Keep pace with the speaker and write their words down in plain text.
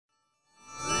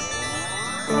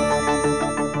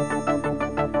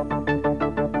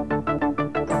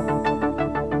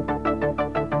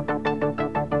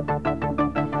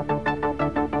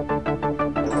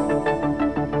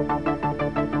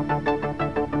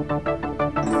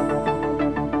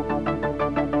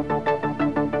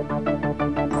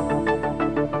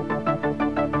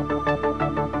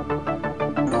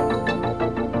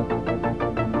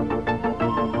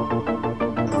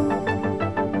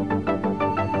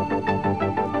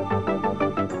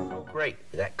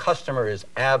That customer is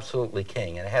absolutely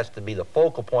king, and it has to be the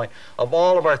focal point of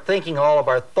all of our thinking, all of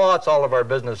our thoughts, all of our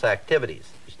business activities.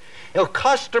 You know,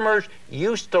 customers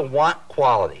used to want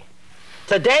quality.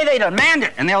 Today they demand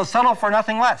it, and they'll settle for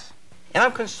nothing less. And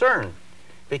I'm concerned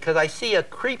because I see a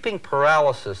creeping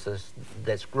paralysis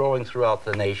that's growing throughout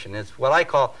the nation. It's what I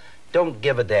call don't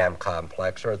give a damn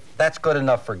complex, or that's good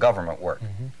enough for government work.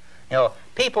 You know,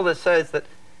 people that says that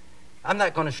I'm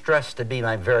not going to stress to be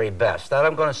my very best, that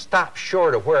I'm going to stop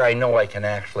short of where I know I can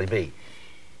actually be.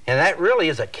 And that really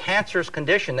is a cancerous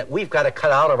condition that we've got to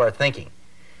cut out of our thinking.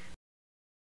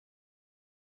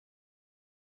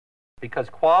 Because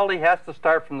quality has to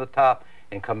start from the top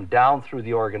and come down through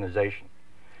the organization.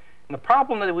 And the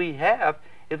problem that we have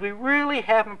is we really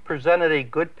haven't presented a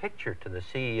good picture to the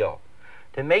CEO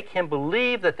to make him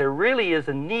believe that there really is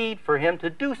a need for him to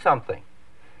do something.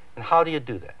 And how do you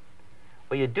do that?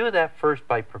 Well, you do that first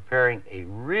by preparing a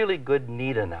really good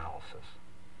need analysis.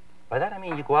 By that I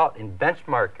mean you go out and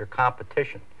benchmark your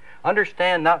competition.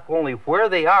 Understand not only where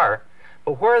they are,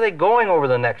 but where are they going over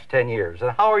the next 10 years,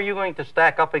 and how are you going to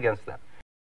stack up against them?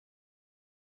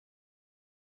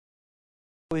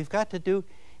 What we've got to do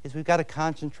is we've got to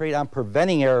concentrate on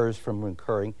preventing errors from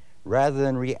occurring rather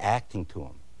than reacting to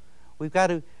them. We've got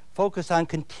to focus on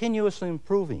continuously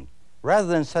improving rather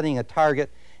than setting a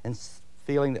target and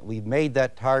feeling that we've made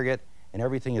that target and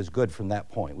everything is good from that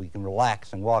point. We can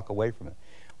relax and walk away from it.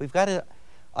 We've got to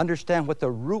understand what the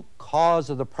root cause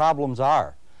of the problems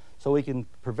are so we can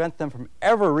prevent them from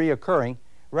ever reoccurring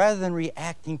rather than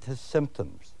reacting to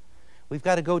symptoms. We've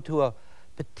got to go to a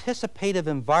participative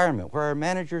environment where our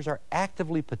managers are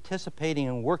actively participating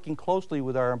and working closely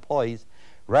with our employees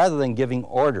rather than giving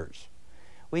orders.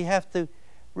 We have to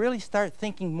really start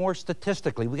thinking more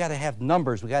statistically. We got to have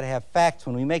numbers, we got to have facts.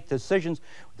 When we make decisions,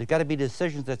 there's got to be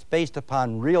decisions that's based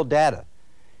upon real data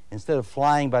instead of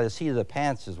flying by the seat of the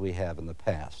pants as we have in the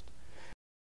past.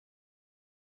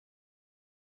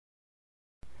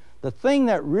 The thing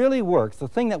that really works, the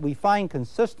thing that we find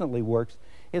consistently works,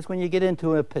 is when you get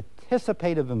into a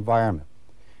participative environment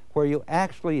where you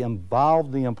actually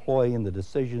involve the employee in the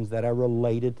decisions that are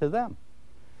related to them.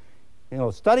 You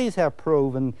know, studies have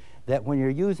proven that when you're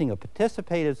using a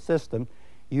participative system,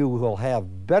 you will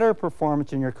have better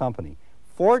performance in your company.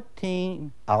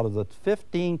 14 out of the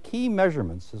 15 key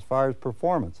measurements as far as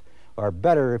performance are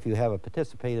better if you have a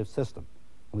participative system.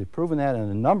 And we've proven that in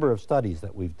a number of studies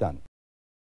that we've done.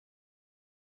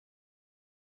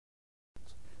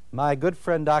 My good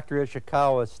friend Dr.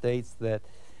 Ishikawa states that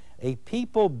a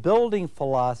people-building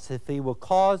philosophy will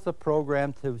cause the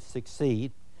program to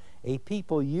succeed. A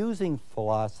people-using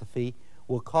philosophy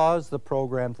will cause the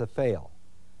program to fail.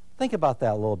 Think about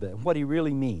that a little bit and what he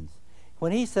really means.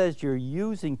 When he says you're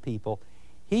using people,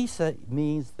 he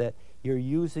means that you're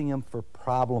using them for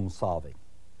problem solving.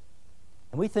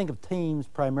 And we think of teams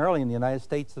primarily in the United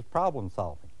States as problem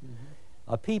solving.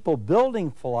 A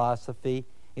people-building philosophy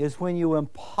is when you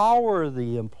empower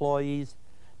the employees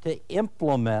to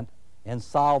implement and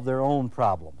solve their own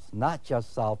problems, not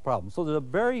just solve problems. So there's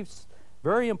a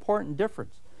very important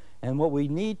difference. And what we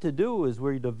need to do is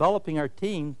we're developing our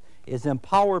team is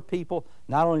empower people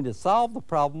not only to solve the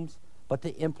problems, but to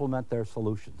implement their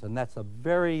solutions. And that's a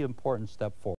very important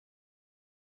step forward.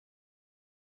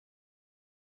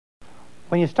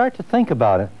 When you start to think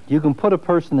about it, you can put a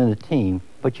person in a team,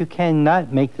 but you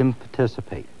cannot make them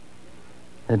participate.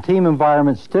 The team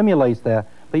environment stimulates that,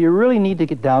 but you really need to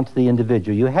get down to the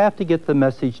individual. You have to get the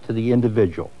message to the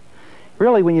individual.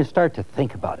 Really, when you start to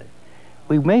think about it,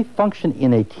 we may function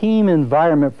in a team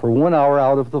environment for 1 hour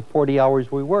out of the 40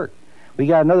 hours we work. We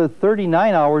got another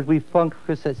 39 hours we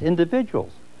function as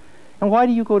individuals. And why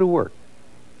do you go to work?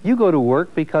 You go to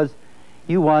work because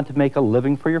you want to make a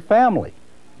living for your family.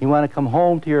 You want to come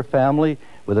home to your family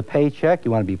with a paycheck.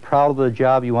 You want to be proud of the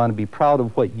job. You want to be proud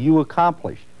of what you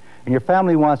accomplished. And your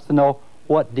family wants to know,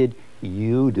 what did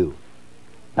you do?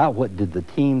 Not what did the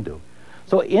team do.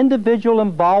 So individual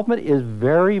involvement is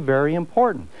very, very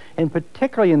important. And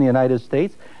particularly in the United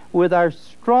States, with our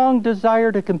strong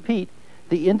desire to compete,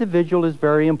 the individual is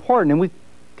very important. And we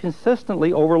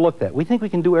consistently overlook that. We think we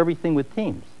can do everything with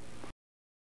teams.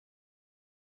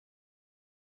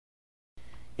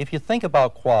 If you think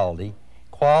about quality,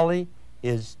 quality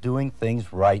is doing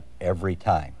things right every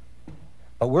time.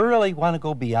 But we really want to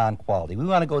go beyond quality. We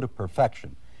want to go to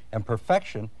perfection. And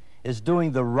perfection is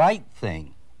doing the right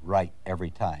thing right every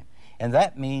time. And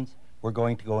that means we're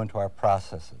going to go into our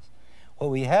processes. What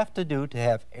we have to do to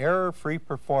have error-free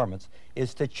performance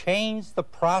is to change the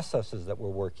processes that we're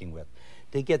working with,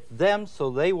 to get them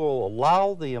so they will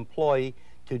allow the employee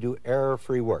to do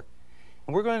error-free work.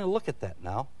 And we're going to look at that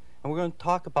now. And we're going to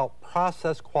talk about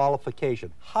process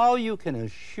qualification, how you can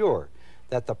ensure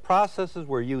that the processes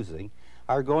we're using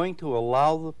are going to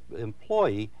allow the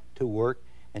employee to work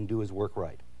and do his work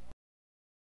right.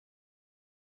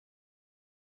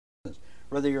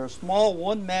 Whether you're a small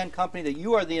one-man company that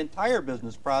you are the entire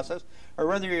business process, or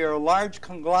whether you're a large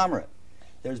conglomerate,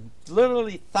 there's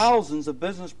literally thousands of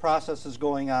business processes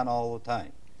going on all the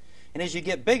time. And as you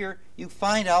get bigger, you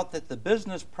find out that the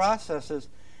business processes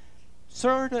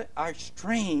sort of are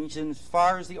strange as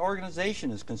far as the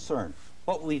organization is concerned.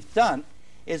 What we've done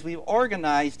is we've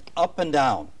organized up and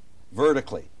down,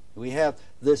 vertically. We have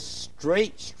this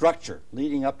straight structure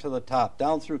leading up to the top,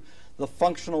 down through the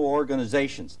functional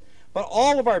organizations. But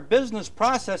all of our business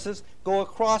processes go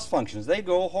across functions. They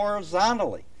go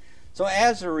horizontally. So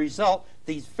as a result,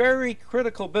 these very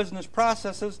critical business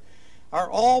processes are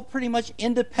all pretty much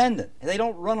independent. They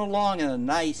don't run along in a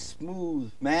nice,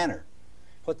 smooth manner.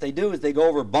 What they do is they go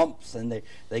over bumps, and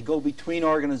they go between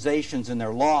organizations, and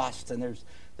they're lost, and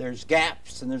there's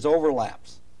gaps, and there's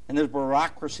overlaps, and there's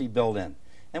bureaucracy built in.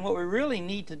 And what we really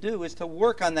need to do is to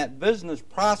work on that business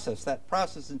process,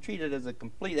 and treat it as a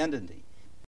complete entity.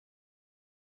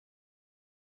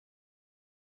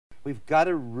 We've got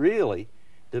to really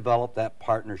develop that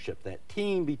partnership, that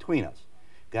team between us.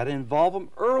 Got to involve them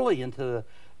early into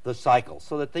the cycle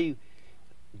so that they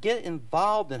get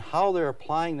involved in how they're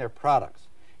applying their products.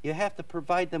 You have to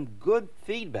provide them good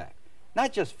feedback,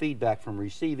 not just feedback from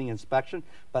receiving inspection,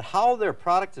 but how their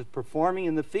product is performing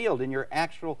in the field, in your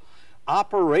actual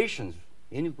operations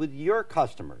with your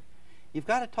customers. You've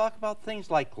got to talk about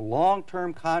things like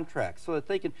long-term contracts so that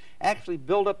they can actually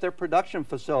build up their production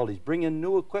facilities, bring in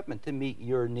new equipment to meet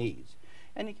your needs.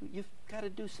 And you've got to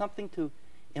do something to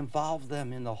involve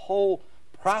them in the whole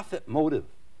profit motive.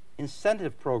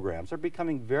 Incentive programs are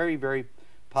becoming very, very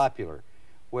popular,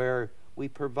 where we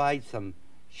provide some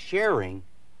sharing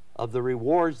of the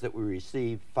rewards that we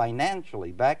receive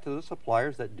financially back to the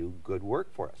suppliers that do good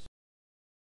work for us.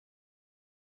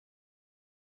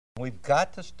 We've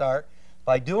got to start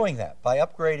by doing that, by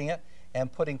upgrading it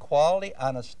and putting quality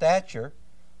on a stature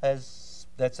that's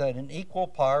at an equal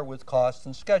par with cost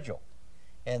and schedule.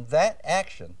 And that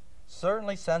action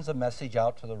certainly sends a message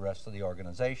out to the rest of the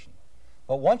organization.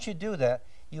 But once you do that,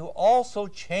 you also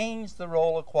change the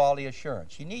role of quality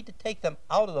assurance. You need to take them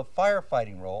out of the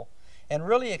firefighting role and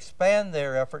really expand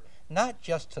their effort, not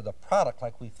just to the product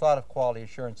like we thought of quality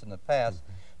assurance in the past,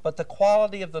 but the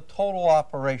quality of the total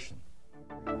operation.